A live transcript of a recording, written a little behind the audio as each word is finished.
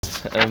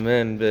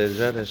Amen.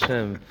 Be'ezrat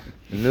Hashem.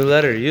 New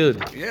letter,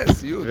 Yud.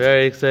 Yes, Yud.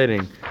 Very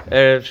exciting.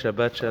 Erev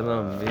Shabbat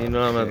Shalom.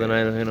 V'hinoam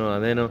Adonai Eloheinu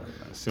aleinu.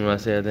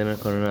 V'maaseh yadeinu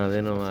korenu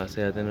aleinu.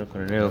 V'maaseh yadeinu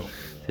koreneu.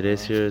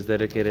 Today's year is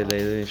dedicated to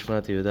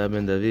Nishmat Yehuda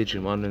ben David,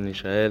 Shimon ben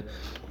Yishael,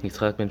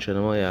 Yitzchak ben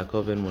Shlomo,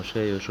 Yaakov ben Moshe,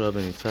 Yoshua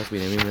ben Yitzchak,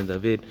 Binyamin ben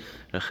David,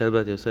 Rachel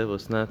bat Yosef,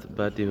 Osnat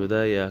bat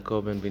Yehuda,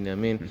 Yaakov ben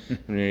Binyamin,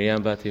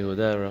 Miriam bat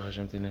Yehuda, Baruch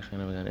Hashem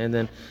tinechena b'gan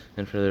Eden,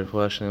 and for the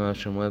refuah shlema of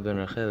Shemuel ben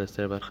Rachel,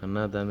 Esther bat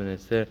Chana, Dan ben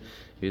Esther,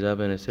 Yehuda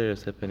ben Esther,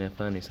 Yosef ben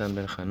Yafa, Nisan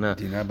ben Chana,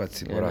 Dina bat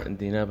Tzipora.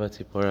 Dina bat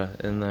Tzipora,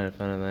 Elna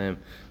Refan Elaim.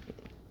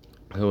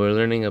 So we're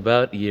learning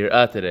about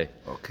Yirah today.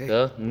 Okay.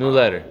 So, new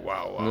letter.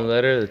 Wow. New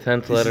letter, the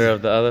 10th letter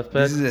of the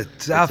alphabet. This is a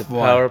tough it's a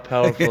one.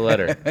 powerful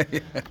letter.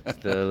 It's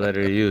the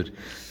letter Yud.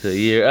 So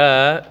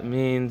Yirah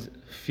means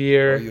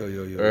fear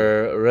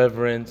or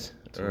reverence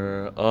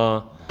or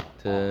awe,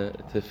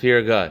 to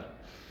fear God.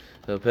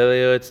 So Pele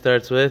Yoetz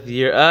starts with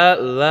Yirah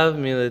lav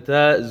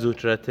milita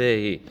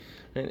zutratehi.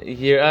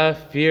 Yirah,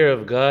 fear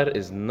of God,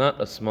 is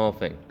not a small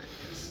thing.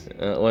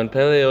 When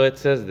Pele Yoetz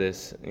says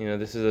this,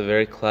 this is a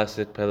very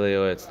classic Pele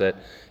Yoetz, that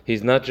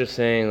he's not just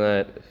saying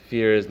that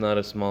fear is not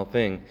a small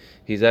thing.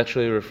 He's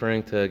actually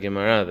referring to a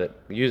Gemara that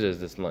uses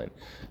this line.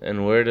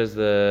 And where does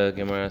the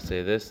Gemara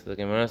say this? The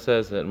Gemara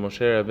says that Moshe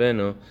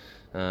Rabbeinu,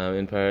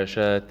 in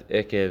Parashat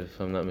Ekev, if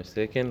I'm not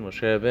mistaken,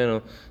 Moshe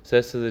Rabbeinu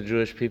says to the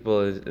Jewish people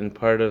in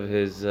part of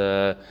his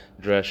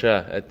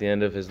drasha at the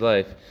end of his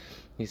life,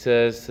 he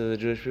says to the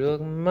Jewish people,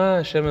 Ma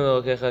Hashem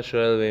Elokecha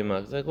shoel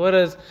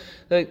v'imach.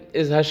 It's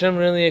is Hashem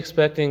really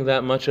expecting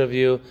that much of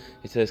you?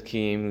 He says,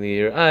 Ki im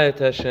liyirah et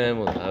Hashem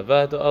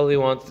u'lahavat.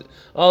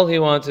 All he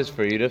wants is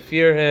for you to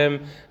fear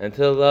Him and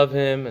to love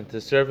Him and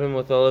to serve Him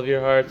with all of your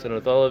hearts and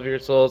with all of your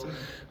souls.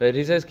 But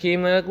he says, Ki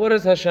im, what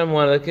does Hashem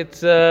want?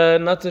 It's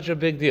not such a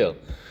big deal.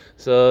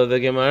 So the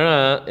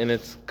Gemara, in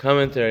its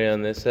commentary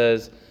on this,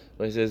 says,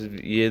 he says,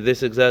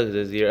 this exactly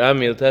says, Yirah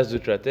milta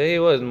zutratehi.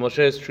 Moshe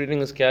is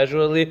treating us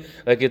casually,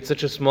 like it's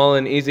such a small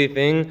and easy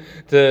thing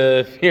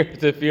to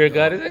fear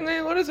God. He's like,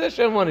 hey, what does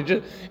Hashem want?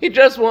 He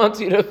just wants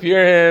you to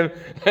fear Him.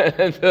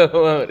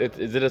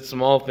 Is it a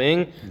small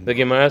thing? The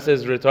Gemara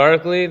says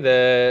rhetorically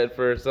that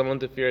for someone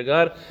to fear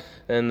God,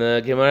 and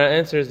the Gemara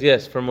answers,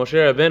 yes, for Moshe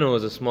Rabbeinu it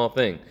was a small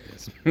thing.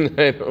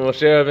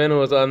 Moshe Rabbeinu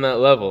was on that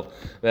level,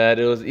 that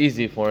it was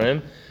easy for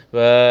him,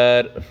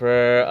 but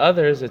for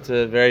others it's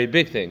a very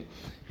big thing.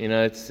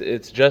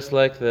 It's just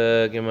like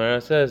the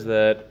Gemara says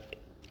that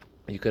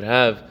you could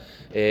have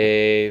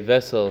a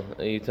vessel,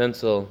 a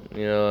utensil,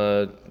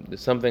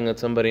 something that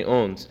somebody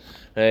owns,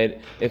 right?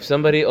 If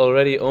somebody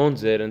already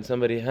owns it and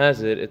somebody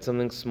has it, it's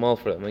something small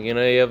for them. Like, you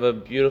have a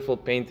beautiful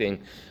painting,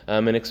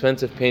 an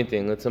expensive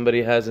painting that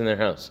somebody has in their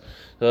house.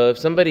 So if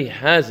somebody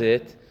has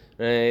it,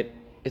 right,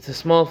 it's a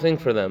small thing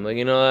for them. Like,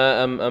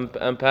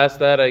 I'm past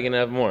that, I can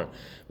have more.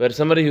 But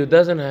somebody who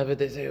doesn't have it,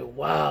 they say,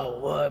 "Wow,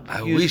 what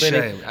a huge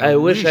painting! I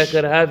wish I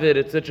could have it.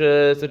 It's such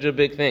a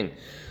big thing."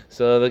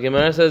 So the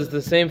Gemara says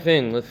the same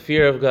thing with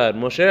fear of God.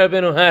 Moshe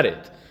Rabbeinu had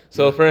it,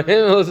 so for him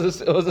it was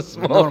a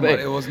small thing.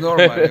 It was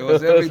normal. It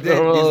was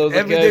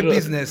everyday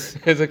business.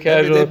 It's a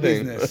casual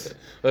thing.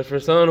 But for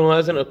someone who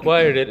hasn't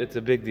acquired it, it's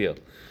a big deal.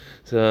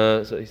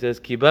 So he says,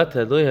 "Kibat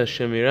tadloi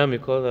hashemira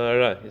mikol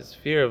ha'ara." His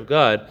fear of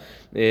God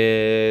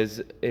is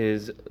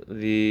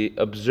the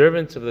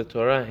observance of the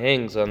Torah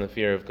hangs on the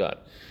fear of God.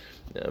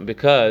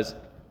 Because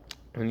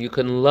when you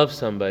can love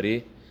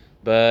somebody,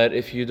 but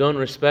if you don't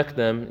respect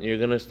them, you're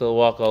going to still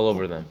walk all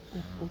over them.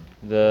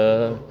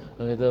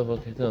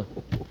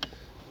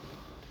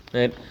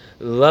 Right?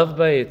 Love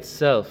by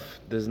itself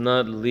does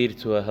not lead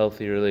to a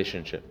healthy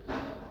relationship.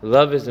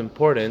 Love is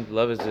important.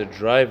 Love is the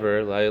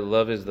driver.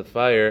 Love is the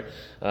fire.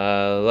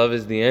 Love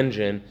is the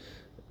engine.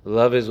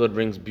 Love is what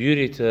brings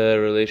beauty to a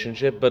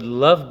relationship. But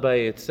love by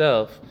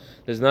itself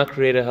does not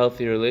create a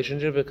healthy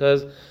relationship,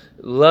 because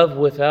love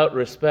without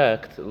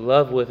respect,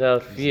 love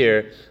without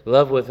fear,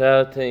 love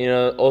without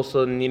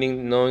also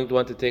knowing to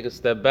want to take a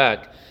step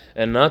back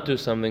and not do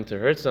something to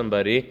hurt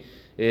somebody,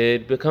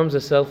 it becomes a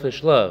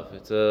selfish love.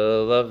 It's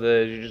a love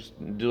that you just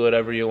do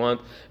whatever you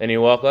want and you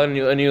walk on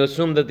and you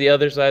assume that the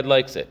other side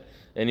likes it.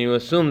 And you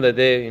assume that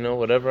they,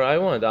 whatever I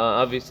want,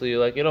 obviously you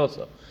like it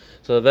also.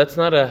 So that's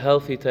not a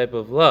healthy type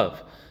of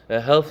love.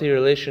 A healthy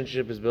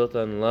relationship is built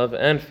on love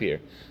and fear.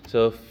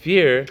 So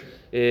fear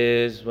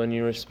is when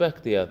you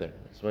respect the other.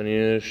 It's when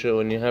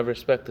you have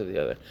respect of the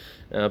other.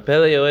 Now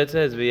Pele Yoetz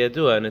says,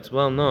 "V'yadua," and it's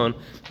well known,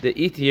 the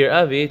it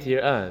yirah v'it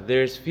yirah.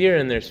 There's fear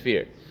and there's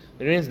fear.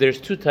 It means there's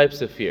two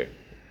types of fear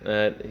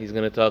that he's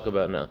going to talk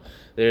about now.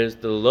 There's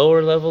the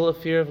lower level of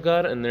fear of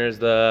God, and there's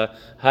the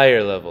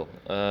higher level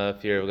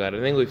fear of God. I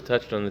think we've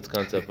touched on this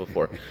concept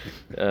before,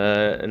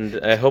 and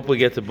I hope we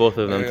get to both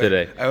of them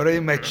today.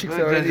 My cheeks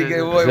already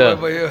get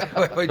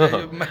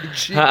my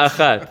cheeks.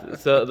 Ha'achat.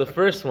 So the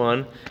first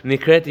one,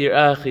 nikret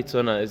yirah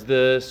chitzona, is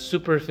the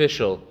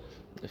superficial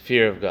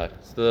fear of God.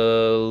 It's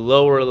the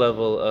lower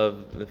level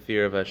of the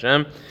fear of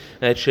Hashem.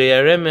 That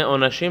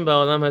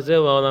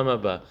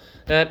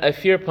I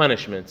fear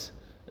punishments.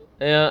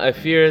 I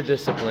fear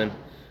discipline.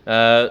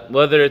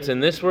 Whether it's in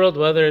this world,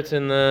 whether it's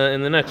in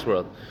the next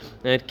world.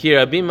 Because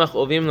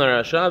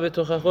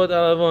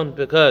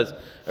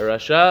a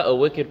rasha, a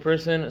wicked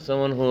person,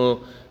 someone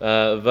who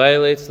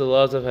violates the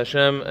laws of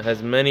Hashem,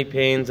 has many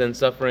pains and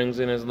sufferings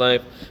in his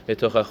life.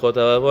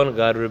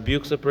 God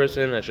rebukes a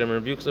person, Hashem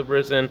rebukes a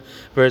person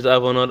for his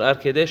avonot.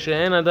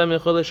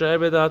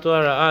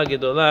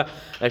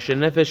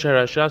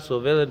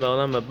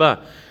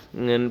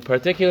 And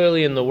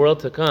particularly in the world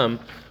to come,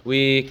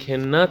 we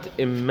cannot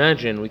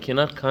imagine, we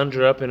cannot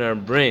conjure up in our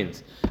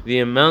brains the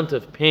amount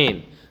of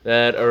pain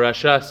that a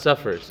rasha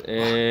suffers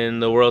in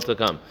the world to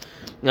come.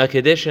 To the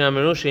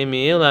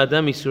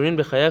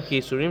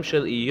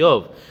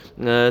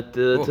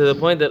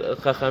point that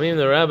Chachamim,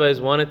 the rabbis,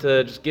 wanted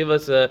to just give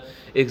us an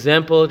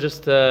example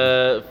just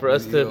for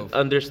us to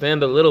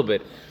understand a little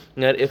bit.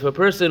 That if a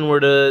person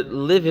were to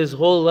live his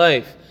whole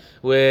life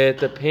with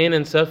the pain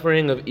and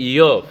suffering of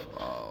Iyov,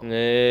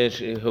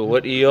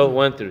 what Iyov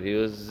went through. He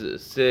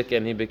was sick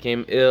and he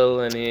became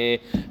ill and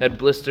he had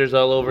blisters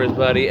all over his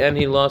body and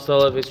he lost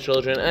all of his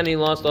children and he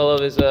lost all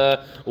of his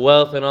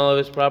wealth and all of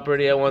his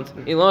property at once.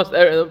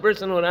 The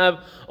person would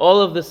have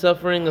all of the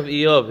suffering of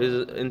Iyov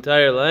his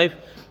entire life.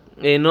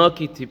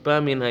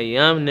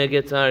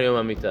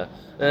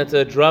 That's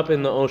a drop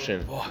in the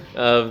ocean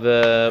of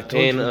the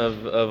pain of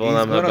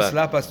Olam Haba. He's going to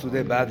slap us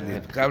today badly.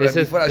 This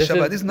is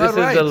not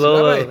right.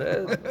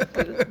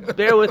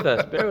 Bear with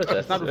us.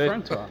 It's not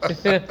referring to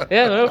us.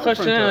 Yeah, Baruch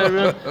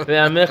Hashem.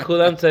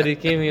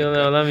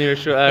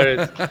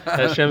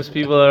 Hashem's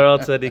people are all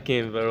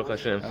tzadikim, Baruch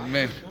Hashem.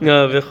 Amen.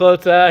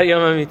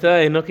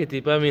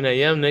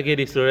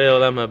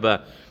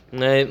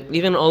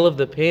 Even all of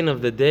the pain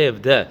of the day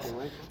of death,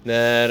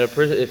 that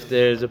if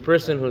there's a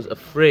person who's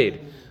afraid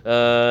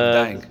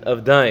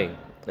of dying,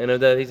 and of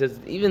that, he says,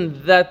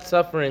 even that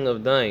suffering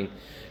of dying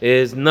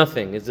is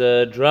nothing. It's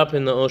a drop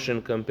in the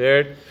ocean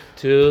compared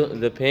to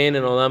the pain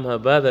in Olam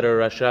Haba that a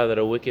rasha, that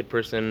a wicked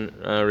person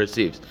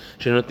receives.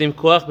 And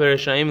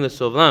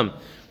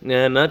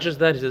not just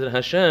that, he says that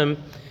Hashem,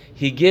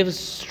 He gives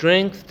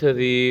strength to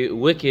the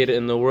wicked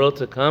in the world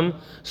to come,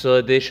 so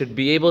that they should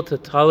be able to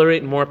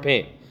tolerate more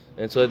pain,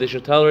 and so that they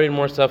should tolerate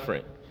more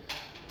suffering.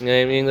 You know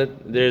what I mean?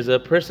 That there's a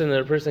person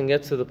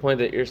gets to the point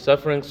that you're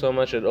suffering so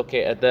much that,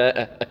 okay, at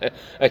that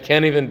I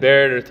can't even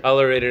bear it or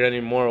tolerate it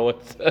anymore.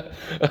 What's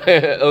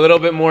a little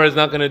bit more is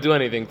not going to do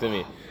anything to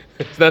me.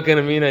 It's not going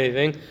to mean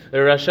anything. The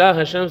Rasha,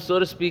 Hashem, so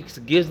to speak,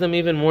 gives them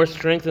even more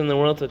strength in the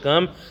world to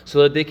come,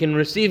 so that they can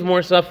receive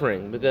more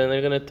suffering, because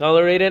they're going to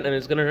tolerate it, and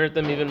it's going to hurt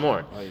them even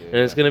more, and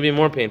it's going to be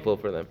more painful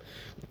for them.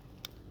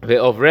 And they're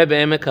going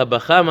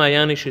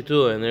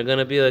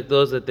to be like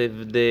those that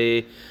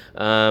they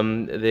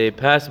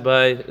pass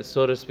by,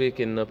 so to speak,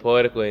 in a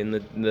poetic way, in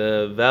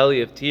the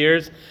valley of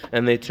tears,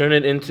 and they turn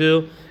it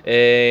into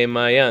a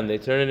mayan, they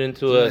turn it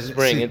into a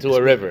spring, into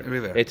a river.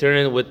 They turn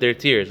it with their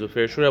tears. Our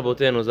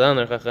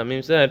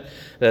Chachamim said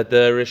that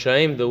the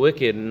Rishaim, the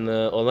wicked in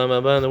the Olam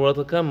Haba, in the world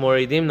to come,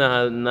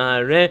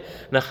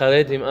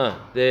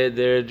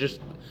 they're just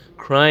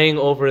crying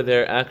over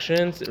their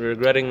actions,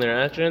 regretting their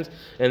actions,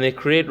 and they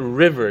create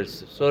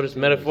rivers, so to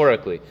speak,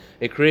 metaphorically.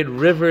 They create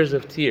rivers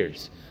of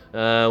tears,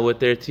 with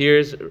their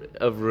tears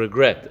of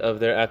regret of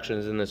their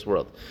actions in this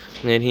world.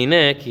 And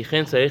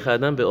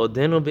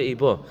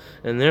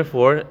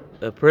therefore,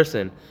 a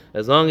person,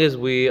 as long as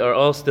we are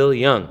all still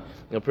young,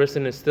 a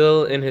person is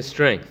still in his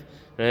strength,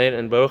 right?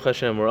 And Baruch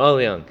Hashem, we're all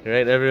young,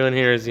 right? Everyone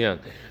here is young,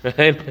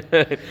 right?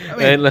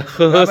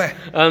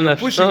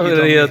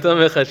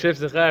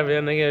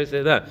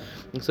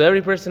 So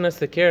every person has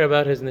to care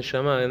about his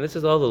neshama, and this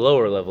is all the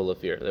lower level of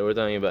fear that we're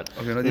talking about.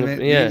 Okay, we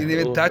didn't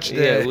even touch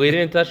the... Yeah, we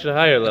didn't touch the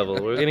higher level.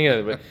 We're getting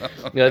it,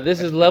 but this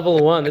is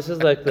level 1. This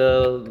is like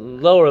the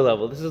lower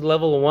level. This is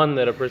level 1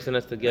 that a person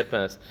has to get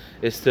past,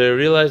 is to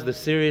realize the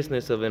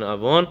seriousness of an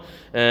avon,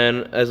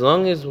 and as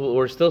long as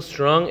we're still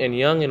strong and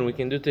young and we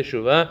can do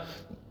teshuvah,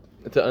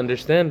 to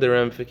understand the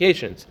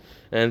ramifications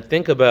and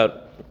think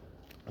about,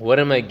 what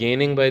am I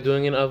gaining by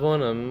doing an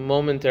avon? A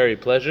momentary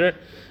pleasure,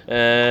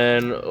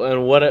 and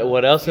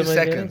what else am I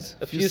getting?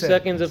 A few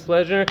seconds of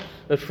pleasure,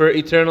 but for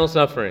eternal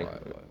suffering,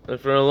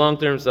 for a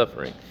long-term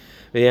suffering.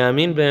 We have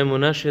to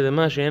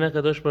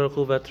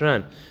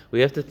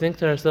think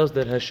to ourselves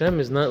that Hashem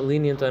is not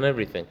lenient on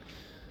everything.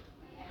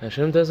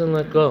 Hashem doesn't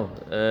let go.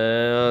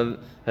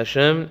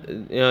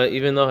 Hashem,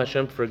 even though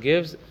Hashem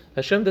forgives,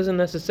 Hashem doesn't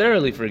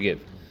necessarily forgive.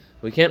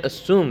 We can't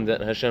assume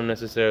that Hashem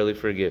necessarily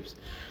forgives.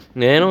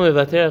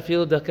 Sometimes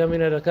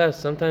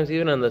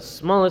even on the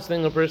smallest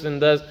thing a person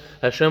does,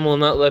 Hashem will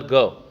not let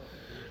go.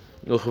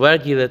 There was one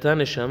famous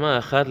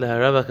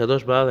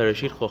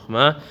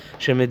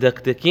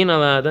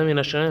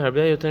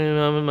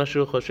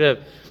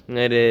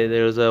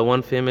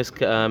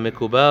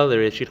Mekubal, the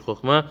Reshit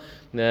Chokhmah,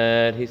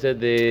 that he said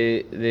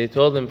they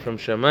told him from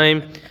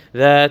Shamayim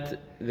that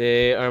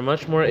they are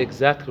much more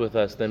exact with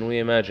us than we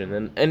imagine,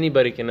 than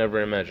anybody can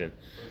ever imagine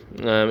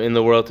in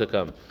the world to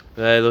come.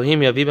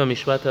 והאלוהים יביא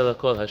במשפט על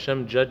הכל.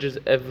 Hashem judges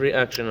every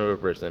action of a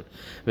person.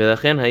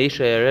 ולכן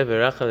האיש הירא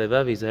ורך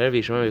הלבב יזהר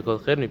וישמע מכל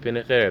חטא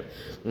מפני חרב.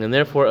 And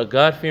therefore a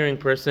God-fearing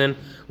person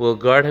will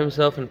guard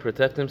himself and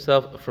protect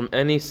himself from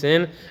any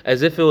sin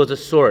as if it was a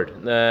sword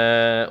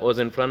that was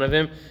in front of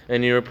him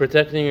and you were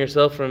protecting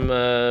yourself from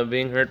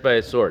being hurt by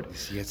a sword.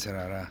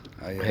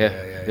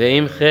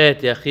 ואם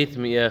חטא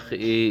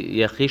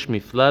יחיש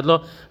מפלד לו,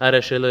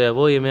 הרי שלא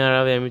יבוא ימי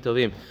הרע וימים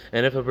טובים.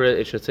 And if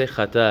it should say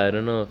chata, I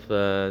don't know if,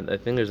 I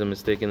think there's a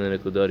mistake in the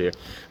nekudot here.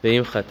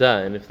 Ve'im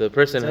chata, and if the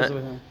person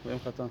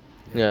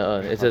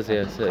it says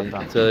yes,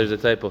 so there's a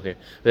typo here.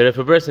 But if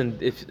a person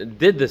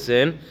did the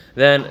sin,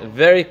 then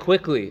very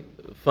quickly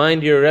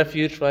find your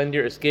refuge, find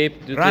your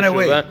escape, do run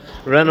away,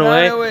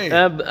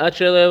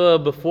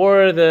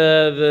 before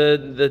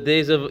the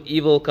days of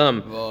evil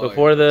come,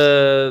 before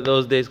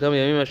those days come.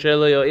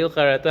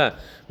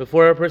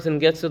 Before a person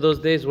gets to those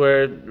days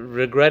where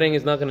regretting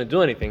is not going to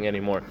do anything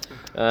anymore.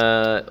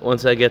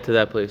 Once I get to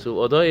that place. As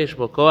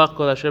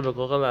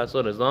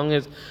long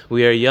as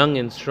we are young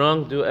and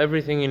strong, do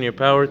everything in your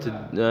power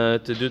to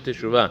do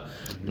teshuvah.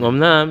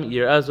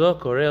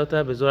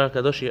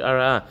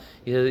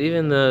 He says,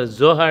 even the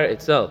Zohar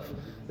itself,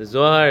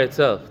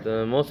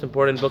 the most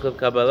important book of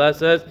Kabbalah,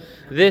 says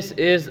this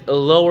is a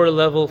lower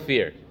level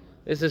fear.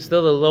 This is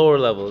still the lower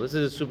level. This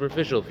is a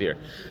superficial fear.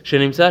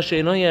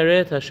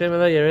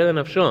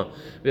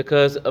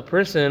 Because a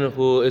person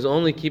who is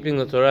only keeping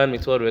the Torah and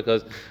mitzvot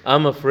because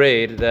I'm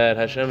afraid that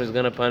Hashem is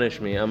going to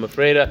punish me. I'm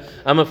afraid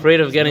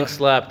of getting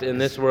slapped in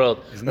this world.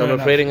 I'm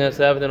afraid of getting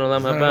slapped in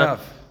Olam Haba.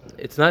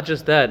 It's not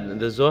just that.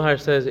 The Zohar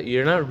says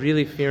you're not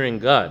really fearing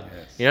God.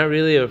 You're not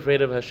really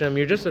afraid of Hashem.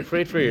 You're just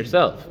afraid for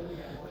yourself.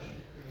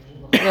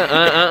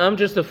 I'm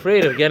just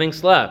afraid of getting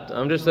slapped.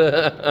 I'm just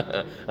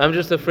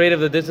afraid of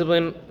the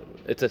discipline.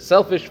 It's a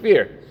selfish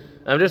fear.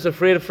 I'm just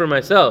afraid for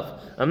myself.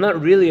 I'm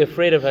not really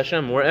afraid of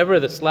Hashem. Wherever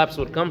the slaps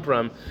would come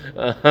from,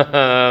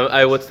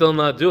 I would still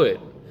not do it.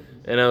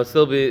 And I would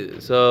still be...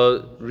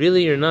 So,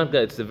 really, you're not...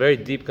 It's a very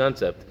deep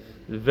concept.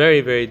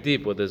 Very, very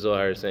deep what the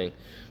Zohar is saying.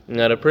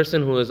 Now, a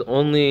person who is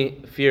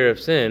only fear of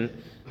sin,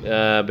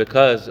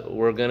 because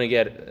we're going to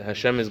get...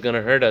 Hashem is going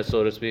to hurt us,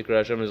 so to speak, or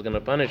Hashem is going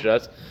to punish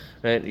us,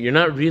 right? You're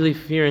not really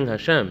fearing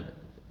Hashem.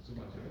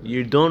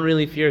 You don't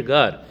really fear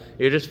God.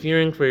 You're just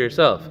fearing for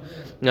yourself.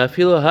 Now,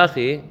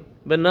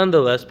 but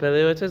nonetheless,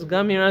 Pele Yoetz says,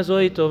 "Gam yirah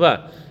zohi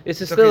tova."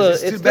 It's still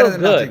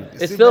good.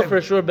 It's still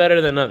for sure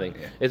better than nothing.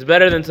 Yeah. It's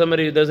better than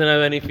somebody who doesn't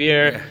have any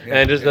fear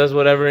and just does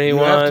whatever he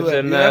wants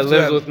and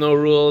lives with no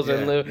rules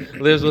and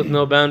lives with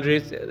no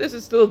boundaries. This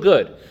is still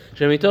good.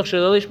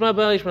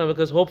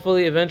 Because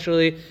hopefully,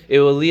 eventually, it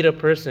will lead a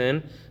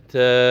person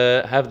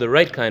to have the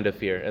right kind of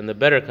fear and the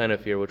better kind of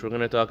fear, which we're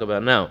going to talk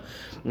about now.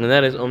 And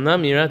that is,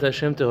 Omnam yirat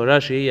Hashem tehora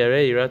shehi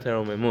yareh yirat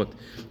haromemut.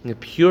 The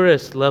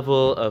purest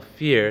level of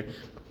fear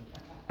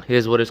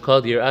is what is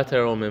called yirat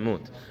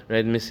haromemut.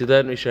 Right?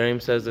 Mesilat Misharim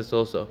says this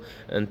also.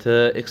 And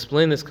to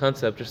explain this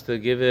concept, just to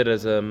give it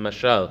as a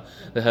mashal,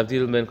 the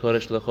havdil ben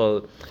kodesh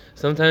lechol.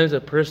 Sometimes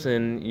a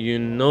person, you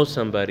know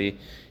somebody,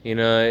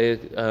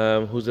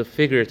 who's a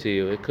figure to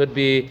you. It could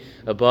be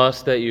a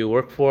boss that you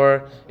work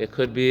for. It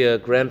could be a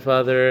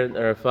grandfather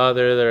or a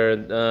father or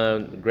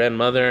a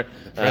grandmother.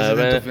 The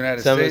President of the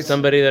United States.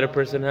 Somebody that a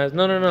person has.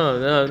 No.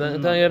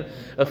 I'm telling you,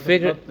 a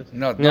figure.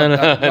 Not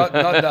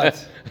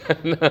that.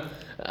 No.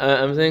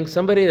 I'm saying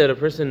somebody that a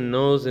person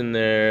knows in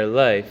their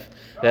life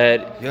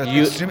that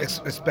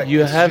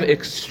you have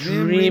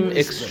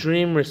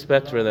extreme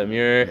respect for them.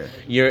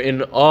 You're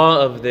in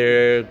awe of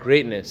their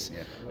greatness.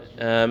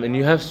 And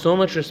you have so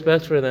much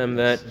respect for them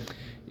that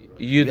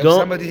you don't...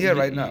 somebody here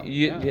right now.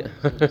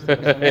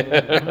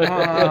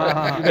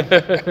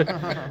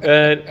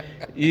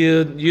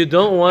 You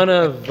don't want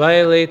to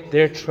violate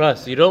their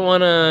trust. You don't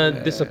want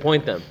to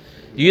disappoint them.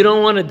 You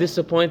don't want to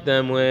disappoint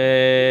them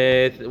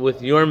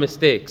with your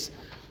mistakes.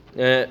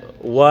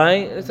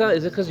 Why? Is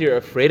it because you're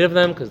afraid of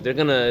them? Because they're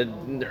gonna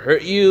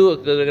hurt you?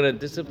 Because they're gonna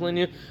discipline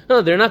you?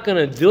 No, they're not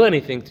gonna do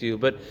anything to you.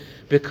 But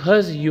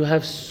because you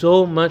have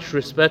so much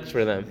respect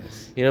for them,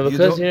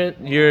 because you're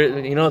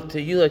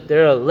to you like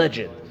they're a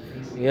legend.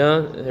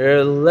 They're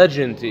a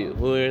legend to you.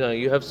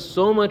 You have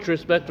so much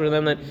respect for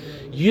them that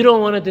you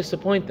don't want to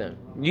disappoint them.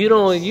 You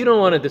don't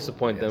want to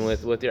disappoint them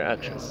with your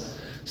actions.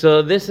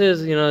 So this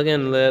is,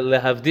 again,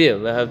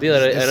 lehavdil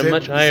at a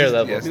much higher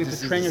level. You need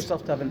to train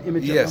yourself to have an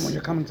image of them when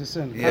you're coming to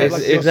sin.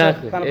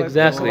 Exactly like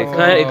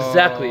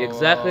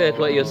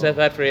what Yosef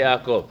had for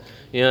Yaakov.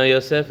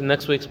 Yosef,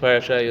 next week's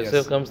parasha,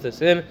 Yosef comes to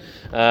sin,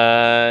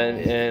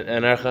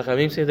 and our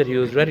Chachamim say that he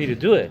was ready to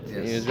do it.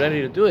 Yes. He was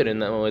ready to do it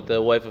with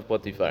the wife of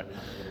Potiphar.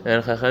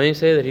 And Chachamim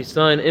say that he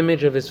saw an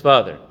image of his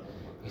father.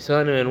 He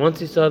saw him, and once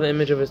he saw the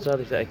image of his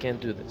father, he said, "I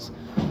can't do this."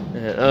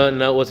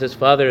 Now, was his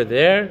father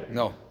there?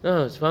 No,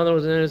 his father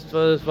was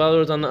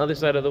on the other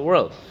side of the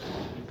world.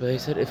 But he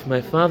said, if my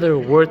father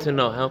were to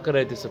know, how could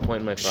I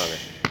disappoint my father?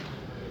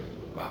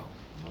 Wow.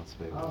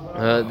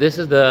 This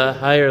is the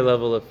higher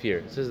level of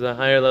fear. This is the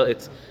higher level.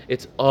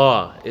 It's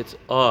awe. It's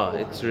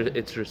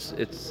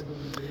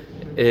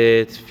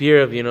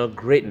fear of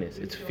greatness.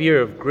 It's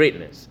fear of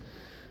greatness.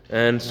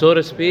 And so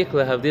to speak,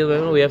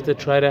 lehavdil, we have to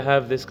try to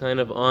have this kind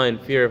of awe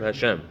and fear of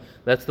Hashem.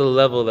 That's the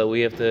level that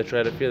we have to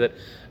try to fear, that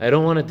I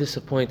don't want to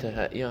disappoint.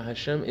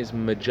 Hashem is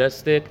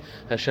majestic,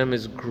 Hashem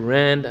is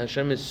grand,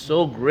 Hashem is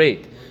so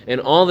great in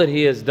all that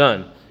He has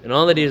done, and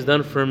all that He has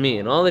done for me,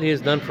 and all that He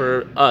has done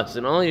for us,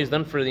 and all He has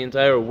done for the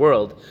entire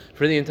world,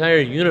 for the entire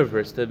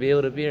universe, to be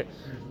able to be here.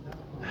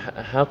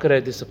 How could I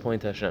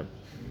disappoint Hashem?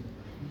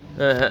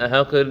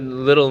 How could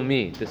little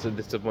me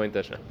disappoint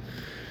Hashem?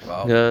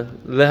 Wow.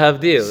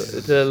 Lehavdil,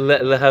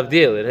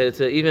 it's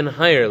an even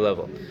higher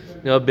level.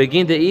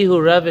 Begin the ihu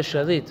rav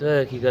shalit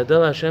ki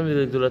gadol Hashem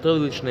v'legdulato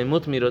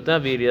v'lishneimut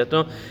mirotav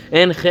v'yiriyato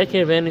en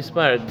cheker v'en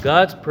mispar.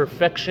 God's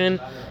perfection,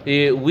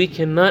 we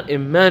cannot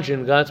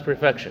imagine God's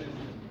perfection.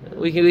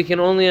 We can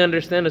only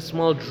understand a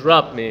small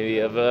drop maybe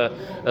of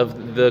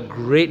the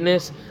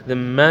greatness, the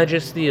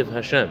majesty of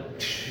Hashem,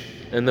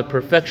 and the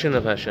perfection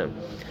of Hashem.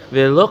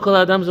 Ve'lo kol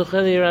adam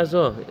zocheh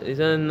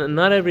liyirazo.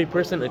 Not every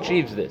person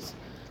achieves this,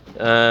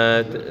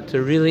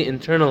 to really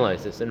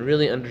internalize this and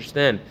really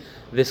understand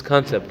this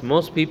concept.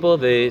 Most people,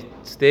 they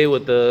stay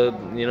with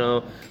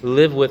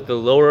live with the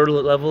lower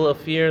level of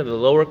fear, the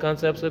lower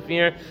concepts of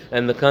fear,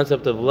 and the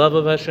concept of love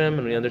of Hashem,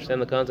 and we understand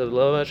the concept of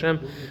love of Hashem.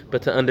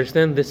 But to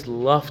understand this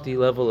lofty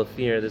level of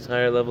fear, this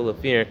higher level of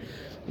fear,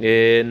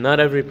 not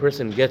every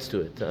person gets to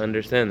it, to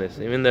understand this.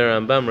 Even the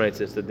Rambam writes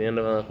this at the end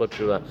of Halachot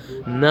Shuvah.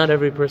 Not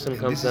every person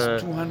comes to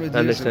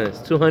understand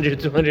this.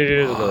 200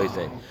 years ago, he's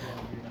saying.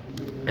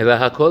 אלא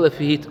הכל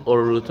לפי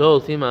התעוררותו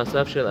ולפי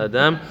מעשיו של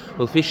אדם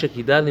ולפי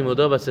שקידה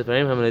לימודו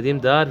בספרים המלמדים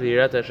דעת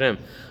ויראת השם.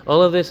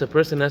 All of this, a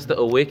person has to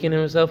awaken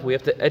himself. We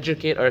have to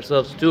educate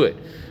ourselves to it.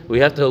 We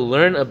have to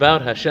learn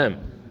about Hashem.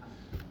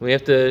 We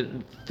have to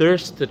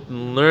thirst to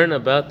learn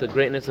about the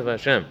greatness of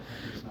Hashem,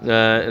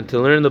 and to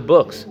learn the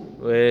books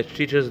which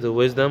teach us the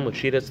wisdom,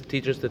 which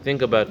teach us to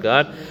think about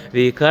God.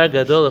 We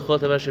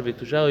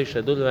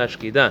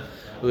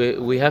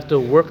have to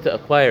work to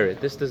acquire it.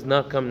 This does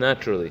not come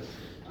naturally.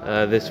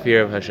 This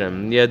fear of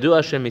Hashem. We know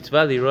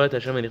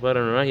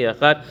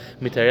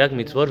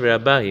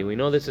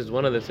this is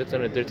one of the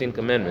 613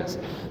 commandments.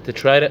 To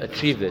try to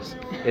achieve this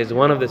is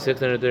one of the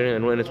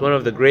 613, and it's one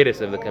of the greatest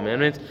of the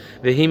commandments.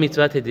 And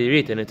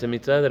it's a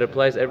mitzvah that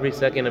applies every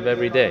second of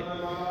every day.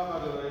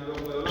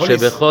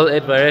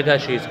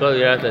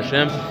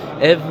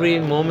 Every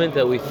moment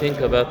that we think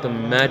about the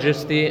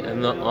majesty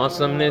and the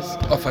awesomeness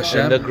of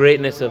Hashem and the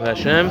greatness of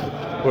Hashem,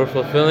 we're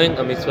fulfilling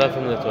a mitzvah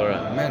from the Torah.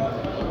 Amen.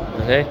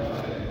 Okay?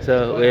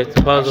 So we have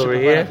to pause over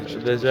here.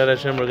 Bezrat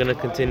Hashem, we're going to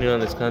continue on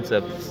this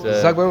concept.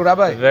 It's a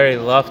very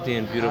lofty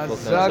and beautiful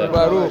concept.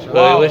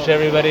 So we wish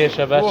everybody a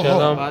Shabbat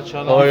Shalom.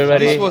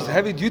 Everybody, this was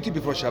heavy duty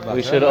before Shabbat.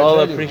 We should all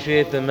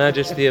appreciate the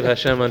majesty of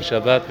Hashem on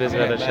Shabbat.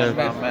 Bezrat Hashem.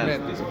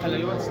 Pele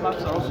Yoetz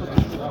slaps are also.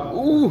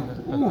 Ooh.